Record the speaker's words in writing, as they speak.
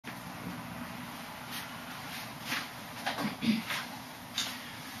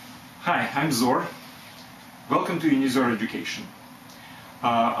I'm Zor. Welcome to Unizor Education.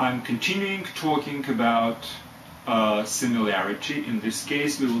 I'm continuing talking about similarity. In this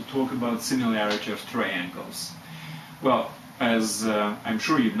case, we will talk about similarity of triangles. Well, as I'm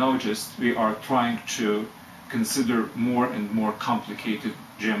sure you've noticed, we are trying to consider more and more complicated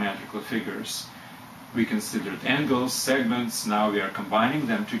geometrical figures. We considered angles, segments, now we are combining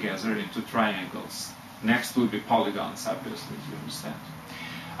them together into triangles. Next will be polygons, obviously, as you understand.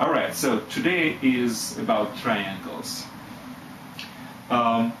 All right, so today is about triangles.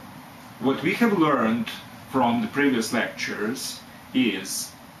 What we have learned from the previous lectures is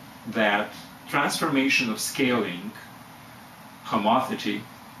that transformation of scaling, homothency,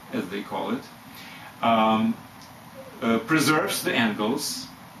 as they call it, preserves the angles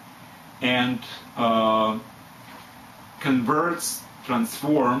and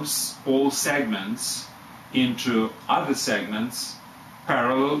transforms all segments into other segments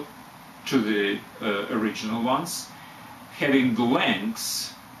parallel to the original ones, having the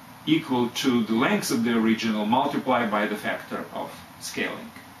lengths equal to the lengths of the original multiplied by the factor of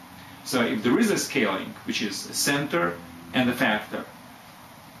scaling. So if there is a scaling, which is a center and a factor,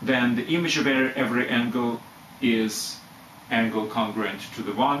 then the image of every angle is angle congruent to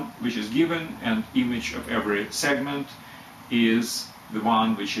the one which is given, and image of every segment is the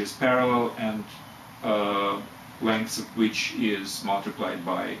one which is parallel and length of which is multiplied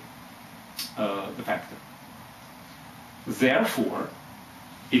by the factor. Therefore,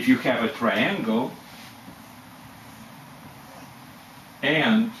 if you have a triangle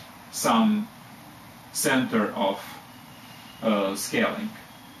and some center of scaling,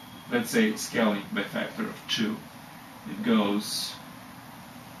 let's say scaling by factor of 2, it goes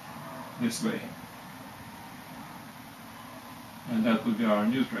this way. And that would be our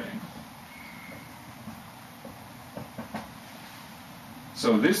new triangle.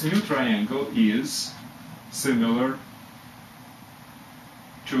 So this new triangle is similar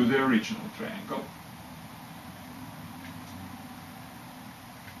to the original triangle.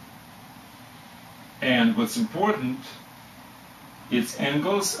 And what's important, its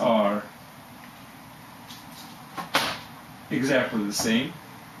angles are exactly the same,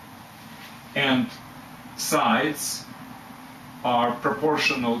 and sides are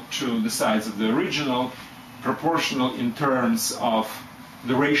proportional to the sides of the original, proportional in terms of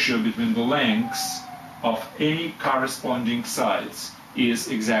the ratio between the lengths of any corresponding sides is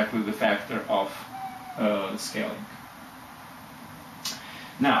exactly the factor of scaling.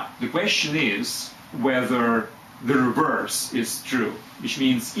 Now, the question is whether the reverse is true, which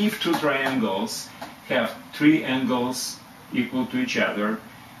means if two triangles have three angles equal to each other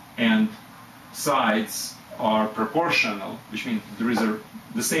and sides are proportional, which means there is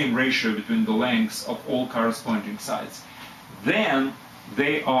the same ratio between the lengths of all corresponding sides, then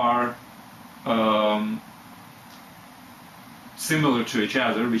they are similar to each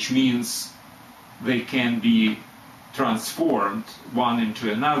other, which means they can be transformed one into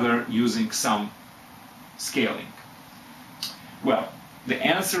another using some scaling. Well, the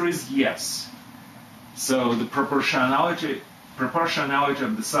answer is yes. So the proportionality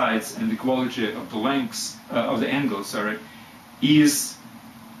of the sides and the equality of the lengths of the angles, is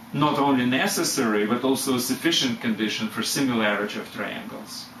not only necessary but also a sufficient condition for similarity of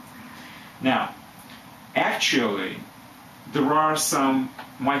triangles. Now, actually, there are some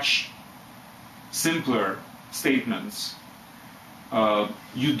much simpler statements.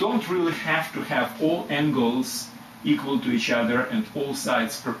 You don't really have to have all angles equal to each other and all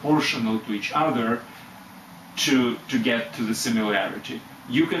sides proportional to each other to get to the similarity.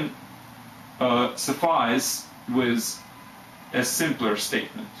 You can suffice with a simpler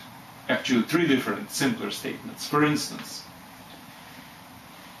statement. Actually, three different simpler statements. For instance,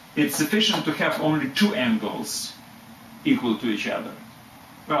 it's sufficient to have only two angles equal to each other.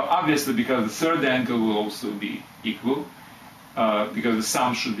 Well, obviously, because the third angle will also be equal, because the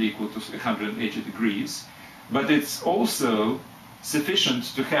sum should be equal to 180 degrees. But it's also sufficient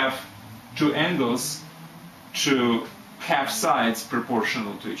to have two angles to have sides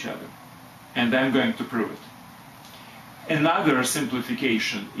proportional to each other. And I'm going to prove it. Another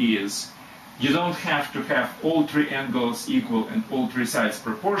simplification is you don't have to have all three angles equal and all three sides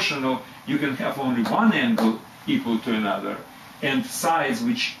proportional. You can have only one angle equal to another and sides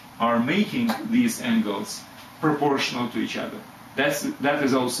which are making these angles proportional to each other. That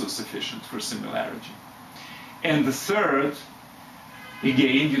is also sufficient for similarity. And the third,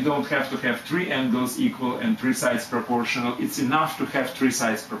 again, you don't have to have three angles equal and three sides proportional. It's enough to have three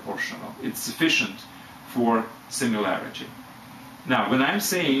sides proportional. It's sufficient for similarity. Now, when I'm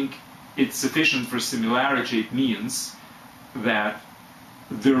saying it's sufficient for similarity, it means that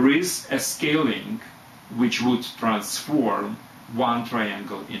there is a scaling which would transform one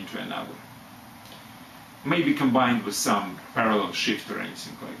triangle into another. Maybe combined with some parallel shift or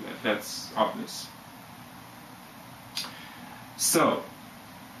anything like that. That's obvious. So,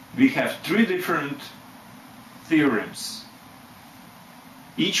 we have three different theorems.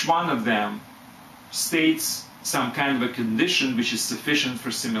 Each one of them states some kind of a condition which is sufficient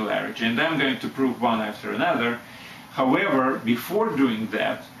for similarity. And I'm going to prove one after another. However, before doing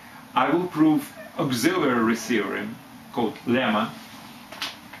that, I will prove auxiliary theorem called lemma.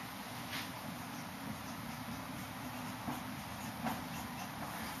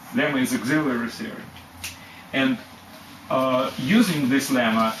 Lemma is auxiliary theorem. And using this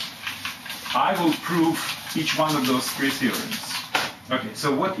lemma, I will prove each one of those three theorems. Okay,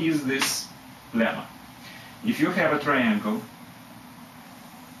 so what is this lemma? If you have a triangle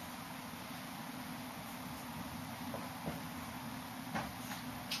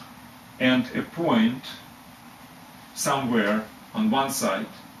and a point somewhere on one side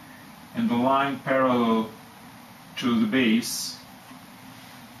and the line parallel to the base,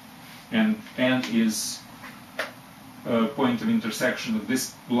 and N is a point of intersection of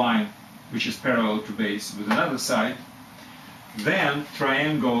this line which is parallel to base with another side, then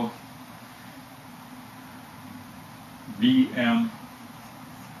triangle BMN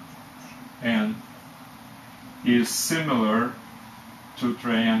is similar to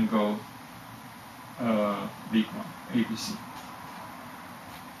triangle big one, ABC.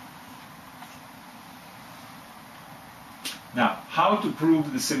 Now, how to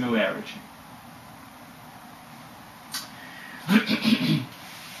prove the similarity?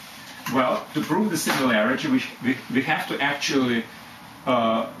 Well, to prove the similarity, we have to actually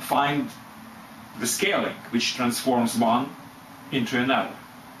find the scaling which transforms one into another.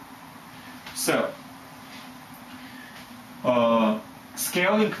 So,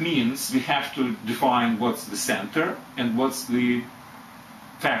 scaling means we have to define what's the center and what's the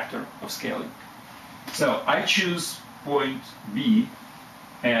factor of scaling. So, I choose point B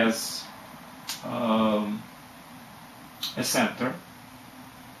as a center,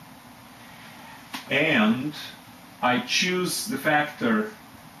 and I choose the factor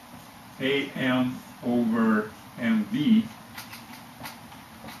AM over MB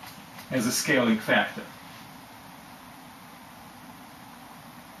as a scaling factor.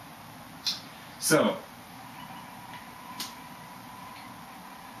 So,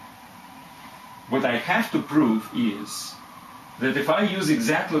 what I have to prove is that if I use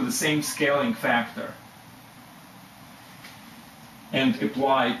exactly the same scaling factor and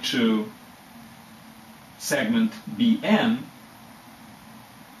apply to segment BN,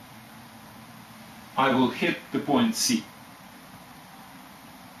 I will hit the point C.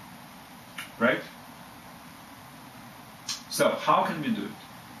 Right? So, how can we do it?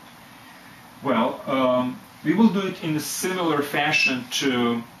 Well, we will do it in a similar fashion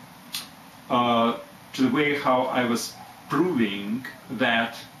to the way how I was proving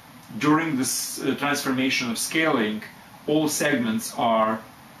that during this transformation of scaling, all segments are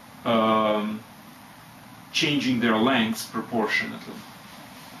changing their lengths proportionately.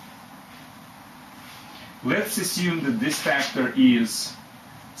 Let's assume that this factor is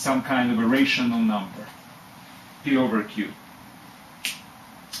some kind of a rational number, P over Q.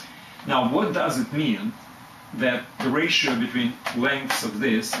 Now, what does it mean that the ratio between lengths of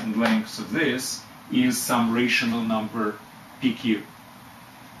this and lengths of this is some rational number PQ?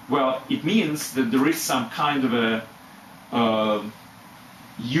 Well, it means that there is some kind of a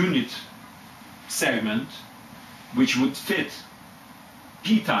unit segment which would fit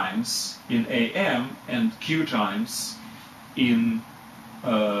P times in AM and Q times in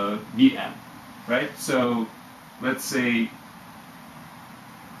BM, right? So let's say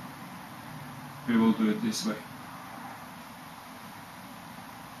we will do it this way.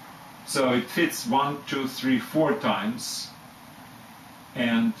 So it fits 1, 2, 3, 4 times,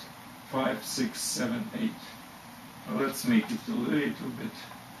 and 5, 6, 7, 8. Well, let's make it a little bit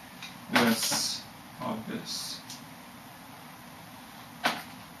less obvious.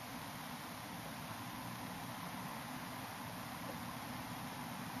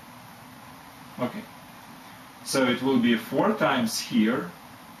 Okay, so it will be 4 times here,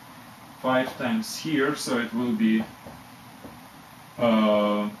 5 times here, so it will be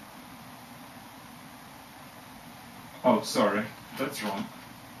oh, sorry, that's wrong.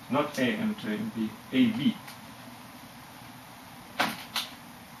 Not AM to AB, AB.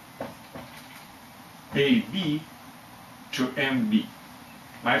 AB to MB.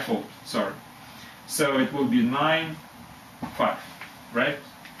 My fault, sorry. So it will be 9, 5, right?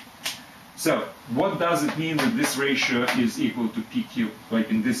 So what does it mean that this ratio is equal to PQ?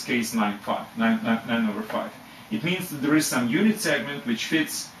 Like in this case, 9 over 5. It means that there is some unit segment which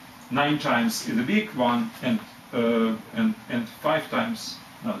fits 9 times in the big one and 5 times.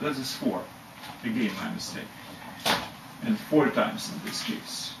 No, that is 4. Again, my mistake. And 4 times in this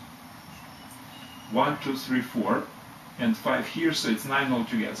case. 1, 2, 3, 4, and 5 here, so it's 9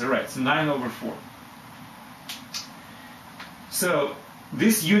 altogether. Right, so 9 over 4. So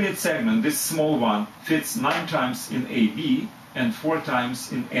this unit segment, this small one, fits 9 times in AB and 4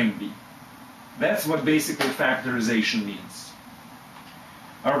 times in MB. That's what basically factorization means.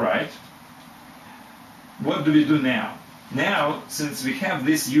 All right. What do we do now? Now, since we have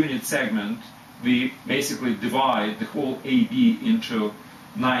this unit segment, we basically divide the whole AB into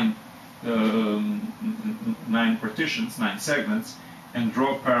 9 partitions, 9 segments, and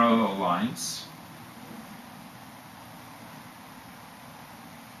draw parallel lines.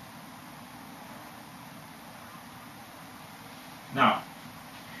 Now,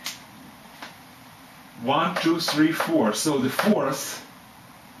 1, 2, 3, 4. So the fourth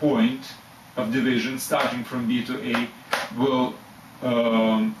point of division, starting from B to A, will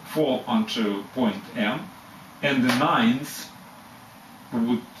fall onto point M, and the ninth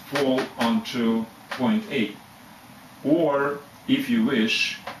would fall onto point A. Or, if you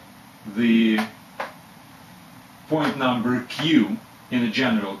wish, the point number Q, in a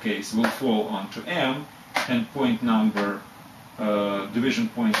general case, will fall onto M, and point number division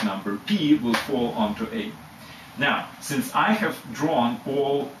point number P will fall onto A. Now, since I have drawn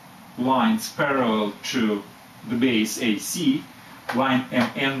all lines parallel to the base AC, line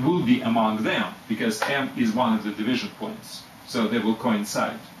MN will be among them, because M is one of the division points, so they will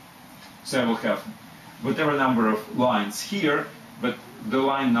coincide. So I will have whatever number of lines here, but the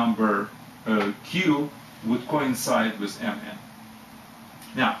line number Q would coincide with MN.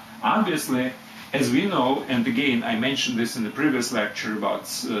 Now, obviously, as we know, and again I mentioned this in the previous lecture about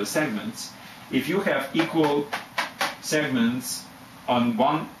segments, if you have equal segments on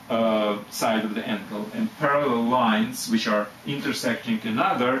one side of the angle and parallel lines which are intersecting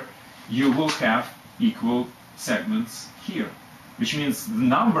another, you will have equal segments here, which means the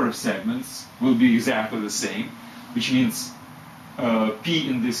number of segments will be exactly the same, which means P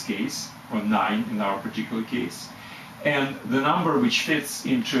in this case, or 9 in our particular case, and the number which fits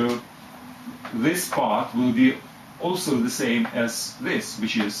into this part will be also the same as this,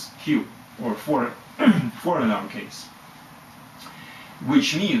 which is Q, or 4 in our case.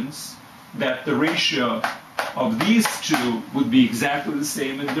 Which means that the ratio of these two would be exactly the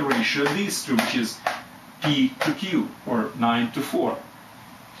same as the ratio of these two, which is P to Q, or 9 to 4.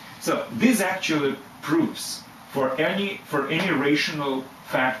 So this actually proves for any rational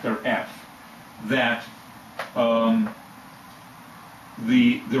factor f that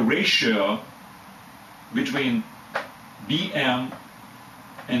the ratio between Bm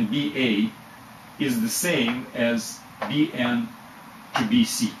and Ba is the same as Bn to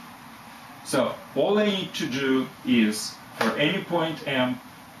Bc. So all I need to do is, for any point M,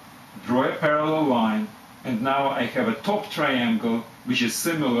 draw a parallel line, and now I have a top triangle which is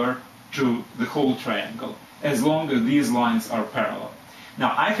similar to the whole triangle, as long as these lines are parallel.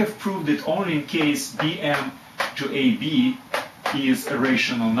 Now I have proved it only in case Bm to AB is a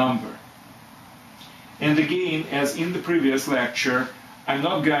rational number. And again, as in the previous lecture, I'm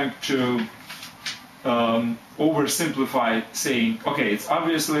not going to oversimplify saying, okay, it's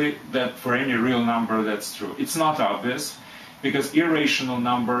obviously that for any real number that's true. It's not obvious, because irrational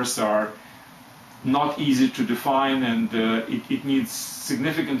numbers are not easy to define, and it needs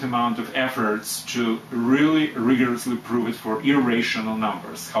significant amount of efforts to really rigorously prove it for irrational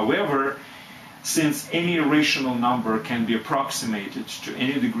numbers. However, since any rational number can be approximated to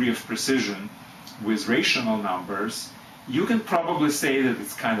any degree of precision with rational numbers, you can probably say that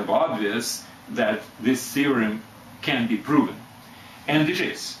it's kind of obvious that this theorem can be proven. And it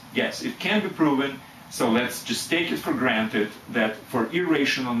is. Yes, it can be proven, so let's just take it for granted that for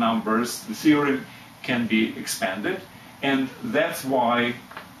irrational numbers the theorem can be expanded, and that's why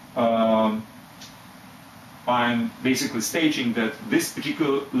I'm basically stating that this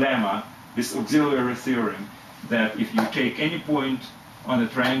particular lemma, this auxiliary theorem, that if you take any point on a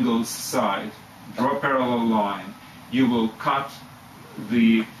triangle's side, draw a parallel line, you will cut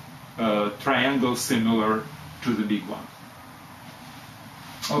the triangle similar to the big one.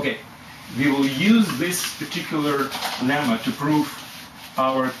 Okay, we will use this particular lemma to prove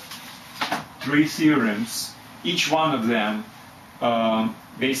our 3 theorems. Each one of them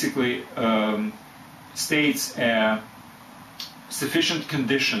basically states a sufficient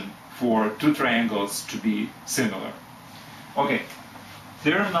condition for 2 triangles to be similar. Okay,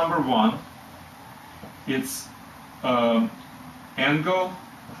 theorem number 1 it's angle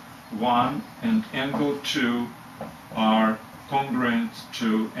 1 and angle 2 are congruent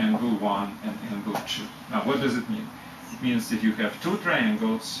to angle 1 and angle 2. Now, what does it mean? It means that you have two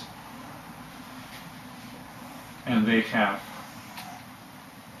triangles and they have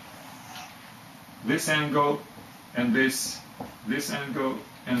this angle and this angle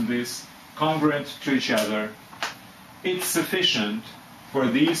and this congruent to each other. It's sufficient for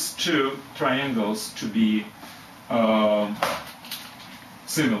these two triangles to be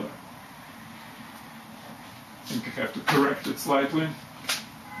similar. I think I have to correct it slightly.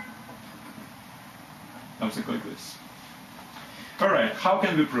 Something like this. All right, how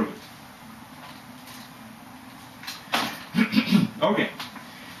can we prove it? Okay,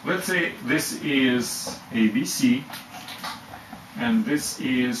 let's say this is ABC, and this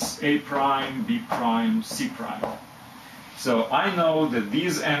is A prime, B prime, C prime. So I know that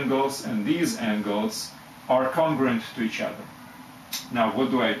these angles and these angles are congruent to each other. Now,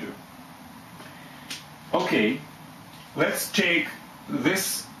 what do I do? Okay, let's take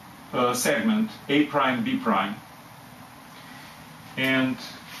this segment, A prime, B prime, and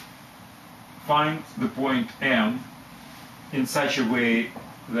find the point M in such a way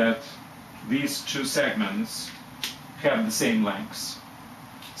that these two segments have the same lengths.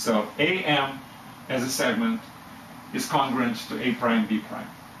 So AM as a segment is congruent to A prime, B prime.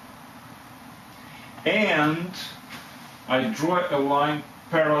 And I draw a line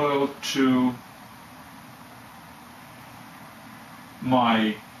parallel to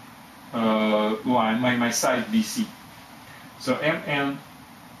my line, my side BC. So MN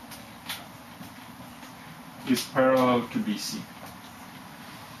is parallel to BC.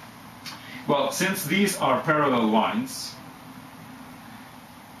 Well, since these are parallel lines,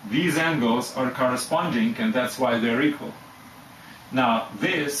 these angles are corresponding, and that's why they're equal. Now,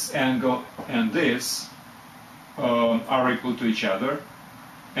 this angle and this are equal to each other,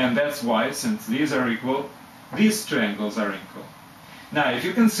 and that's why, since these are equal, these two angles are equal. Now, if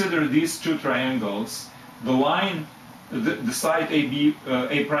you consider these two triangles, the line, the side AB,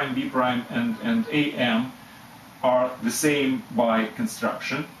 A prime, B prime, and AM are the same by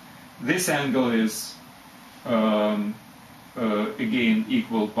construction. This angle is again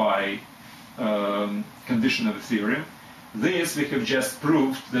equal by condition of the theorem. This, we have just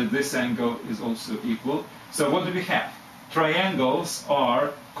proved that this angle is also equal. So what do we have? Triangles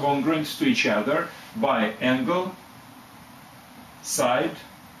are congruent to each other by angle, side,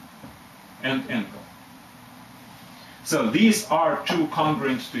 and angle. So these are two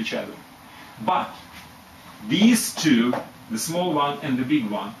congruent to each other. But these two, the small one and the big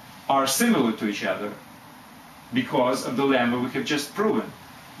one, are similar to each other because of the lemma we have just proven.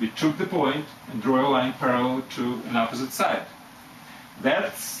 We took the point and drew a line parallel to an opposite side.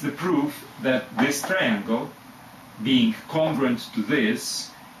 That's the proof that this triangle, being congruent to this,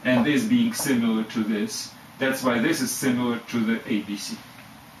 and this being similar to this, that's why this is similar to the ABC.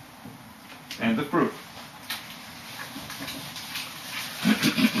 End of proof.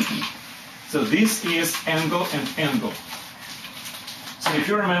 So this is angle and angle. So if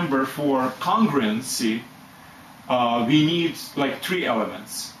you remember, for congruency, we need like three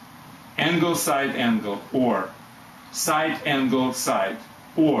elements: angle, side, angle, or side, angle, side,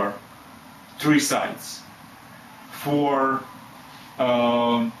 or three sides. For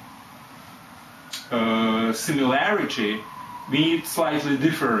similarity, we need slightly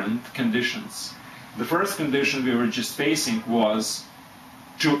different conditions. The first condition we were just facing was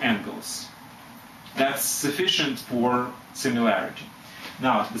two angles. That's sufficient for similarity.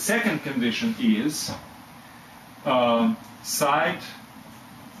 Now, the second condition is side,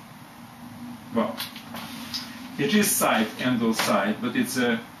 well, it is side, angle, side, but it's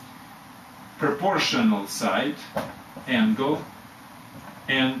a proportional side, angle,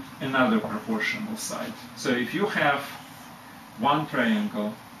 and another proportional side. So if you have one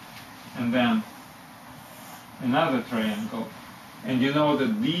triangle and then another triangle, and you know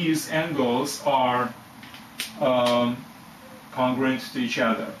that these angles are congruent to each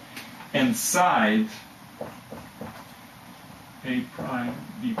other, and side A prime,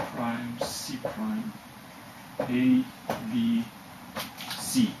 B prime, C prime, A, B,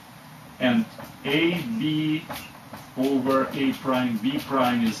 C, and AB over A prime, B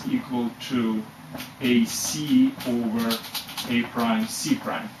prime is equal to AC over A prime, C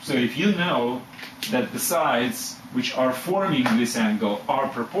prime. So if you know that the sides which are forming this angle are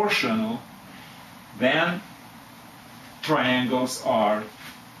proportional, then triangles are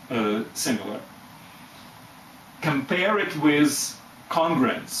similar. Compare it with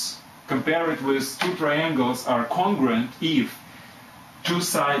congruence. Compare it with two triangles are congruent if two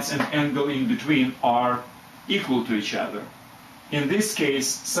sides and angle in between are equal to each other. In this case,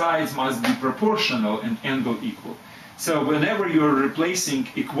 sides must be proportional and angle equal. So whenever you're replacing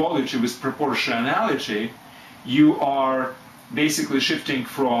equality with proportionality, you are basically shifting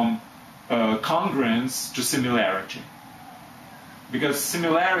from congruence to similarity. Because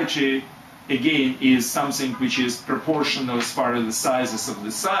similarity, again, is something which is proportional as far as the sizes of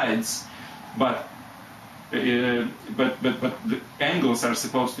the sides, but the angles are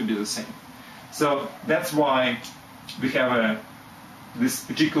supposed to be the same. So that's why we have this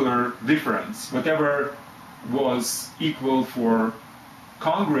particular difference. Whatever was equal for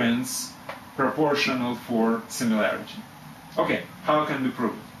congruence, proportional for similarity. Okay, how can we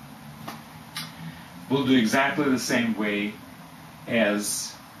prove it? We'll do exactly the same way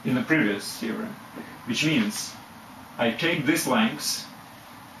as in the previous theorem, which means I take this length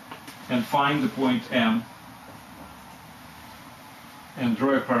and find the point M and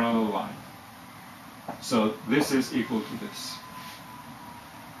draw a parallel line. So this is equal to this.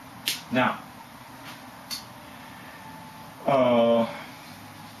 Now,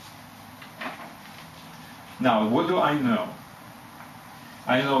 what do I know?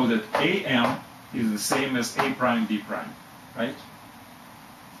 I know that AM is the same as A prime B prime, right?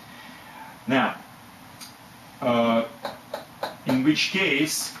 Now, in which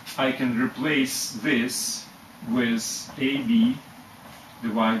case I can replace this with AB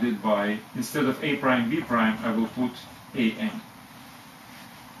divided by, instead of A prime B prime, I will put AM.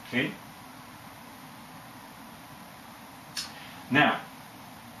 Okay? Now,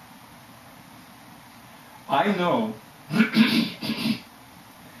 I know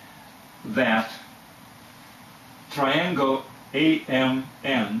that triangle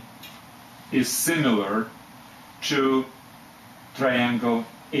AMN is similar to triangle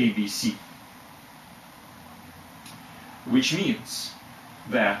ABC, which means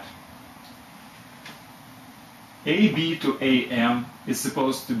that AB to AM is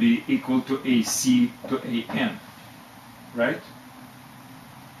supposed to be equal to AC to AN, right?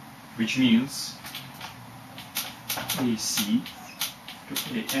 Which means AC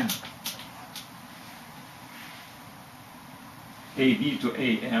to AN. AB to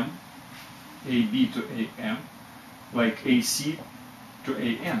AM, AB to AM, like AC to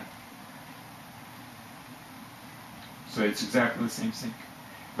AN. So it's exactly the same thing.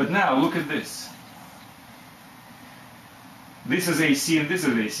 But now look at this. This is AC and this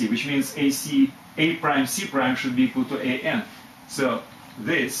is AC, which means AC, A prime C prime should be equal to AN. So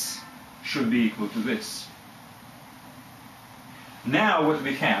this should be equal to this. Now what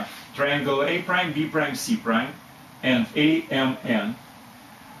we have, triangle A prime, B prime, C prime, and AMN,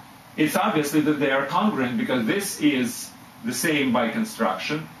 it's obviously that they are congruent because this is the same by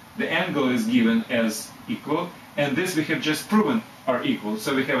construction. The angle is given as equal, and this we have just proven are equal.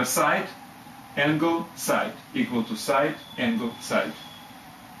 So we have a side, angle, side, equal to side, angle, side.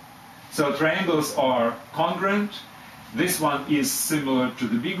 So triangles are congruent. This one is similar to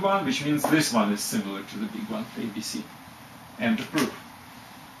the big one, which means this one is similar to the big one, ABC. End of proof.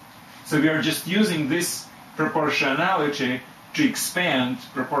 So we are just using this proportionality to expand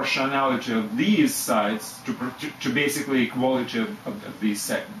proportionality of these sides to basically equality of these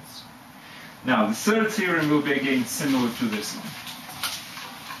segments. Now, the third theorem will be again similar to this one.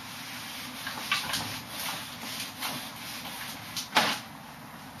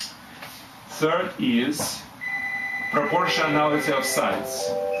 Third is proportionality of sides.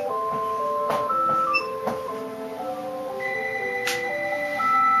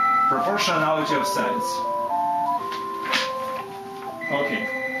 Proportionality of sides. Okay.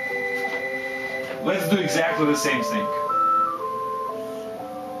 Let's do exactly the same thing.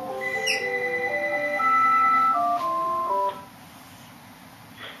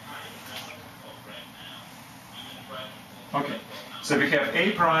 Okay. So we have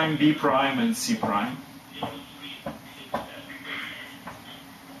A prime, B prime, and C prime.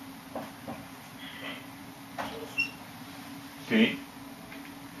 Okay.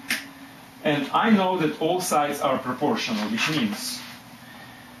 And I know that all sides are proportional, which means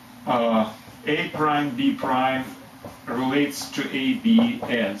A prime, B prime relates to AB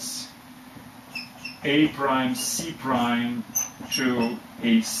as A prime, C prime to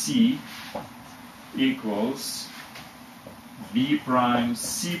AC equals B prime,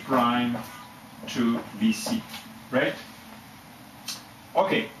 C prime to BC, right?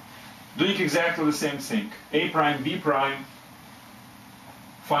 Okay, doing exactly the same thing. A prime, B prime,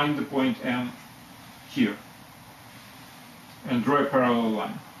 find the point M here and draw a parallel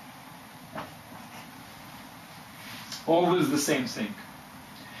line. Always the same thing.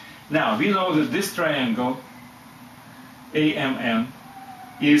 Now, we know that this triangle, AMN,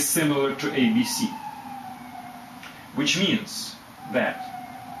 is similar to ABC, which means that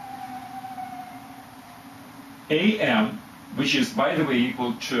AM, which is by the way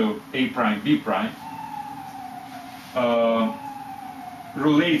equal to A prime B prime,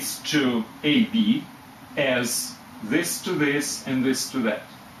 relates to AB as this to this and this to that.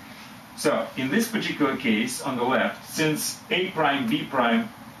 So in this particular case on the left, since A prime B prime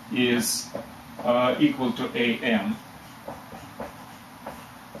is equal to AM,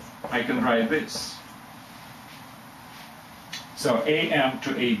 I can write this. So AM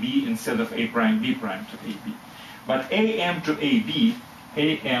to AB instead of A prime B prime to AB. But AM to AB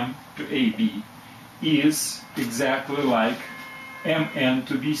is exactly like MN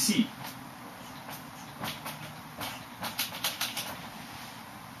to BC.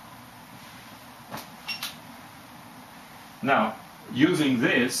 Now, using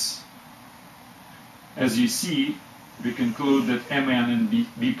this, as you see, we conclude that MN and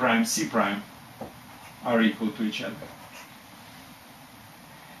B prime C prime are equal to each other.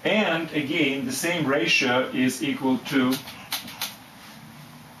 And again, the same ratio is equal to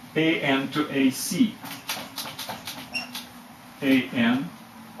AN to AC. AN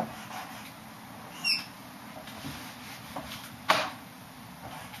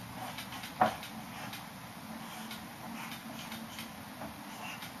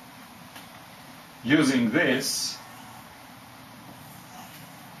using this,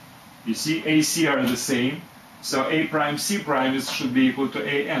 you see AC are the same, so A prime C prime should be equal to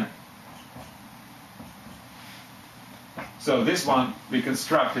AN. So this one we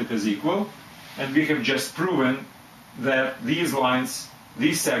constructed as equal, and we have just proven that these lines,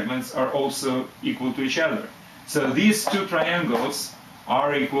 these segments are also equal to each other. So these two triangles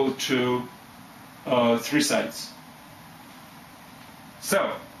are equal to 3 sides.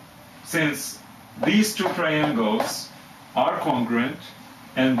 So since these two triangles are congruent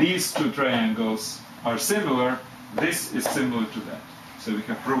and these two triangles are similar, this is similar to that. So we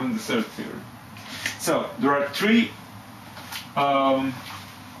have proven the third theorem. So there are 3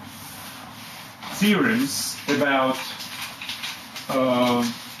 theorems about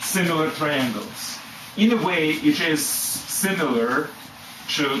similar triangles. In a way, it is similar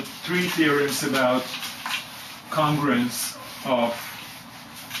to 3 theorems about congruence of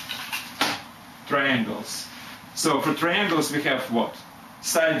triangles. So for triangles we have what?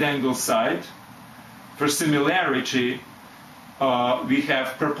 Side angle side. For similarity we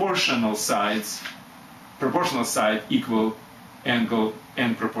have proportional sides. Proportional side equal angle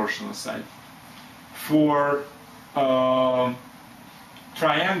and proportional side. For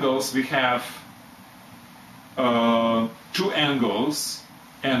triangles we have 2 angles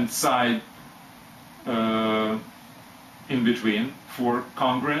and side in between for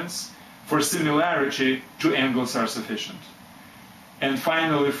congruence. For similarity, 2 angles are sufficient. And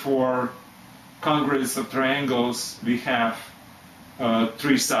finally, for congruence of triangles, we have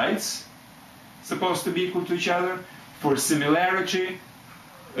 3 sides supposed to be equal to each other. For similarity,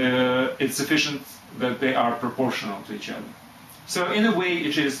 it's sufficient that they are proportional to each other. So in a way,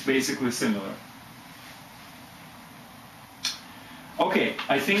 it is basically similar. Okay,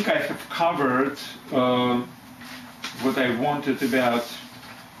 I think I have covered what I wanted about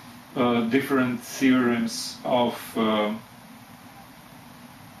different theorems of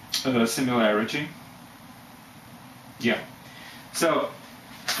similarity. Yeah. So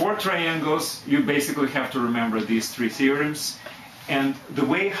for triangles, you basically have to remember these 3 theorems, and the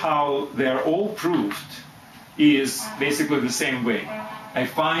way how they're all proved is basically the same way. I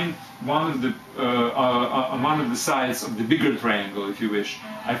find one of the sides of the bigger triangle, if you wish.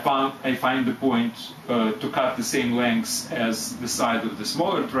 I find the point to cut the same lengths as the side of the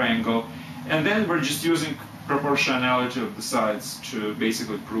smaller triangle, and then we're just using proportionality of the sides to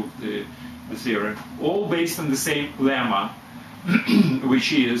basically prove the theorem, all based on the same lemma,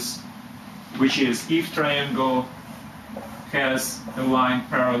 which is if triangle has a line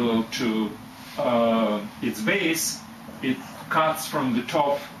parallel to its base, it cuts from the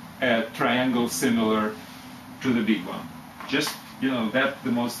top a triangle similar to the big one. Just, that's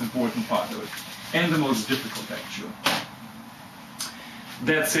the most important part of it, and the most difficult actually.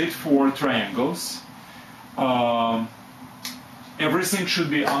 That's it for triangles. Everything should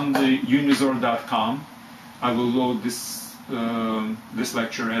be on the unizor.com. I will load this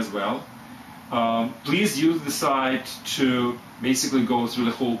lecture as well. Please use the site to basically go through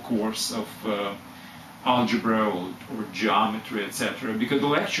the whole course of algebra or geometry, etc. Because the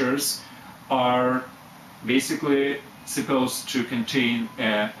lectures are basically supposed to contain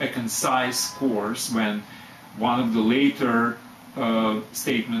a concise course, when one of the later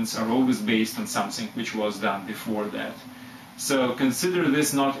statements are always based on something which was done before that. So consider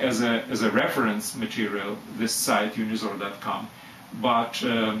this not as a reference material, this site, unizor.com, but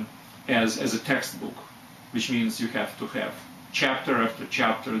as a textbook, which means you have to have chapter after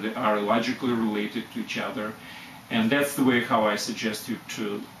chapter that are logically related to each other. And that's the way how I suggest you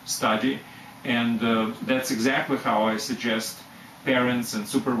to study. And that's exactly how I suggest parents and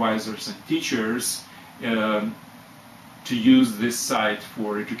supervisors and teachers to use this site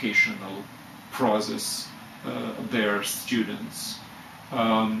for educational process of their students.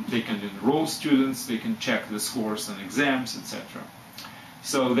 They can enroll students, they can check the scores on exams, etc.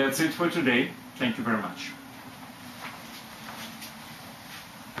 So that's it for today. Thank you very much.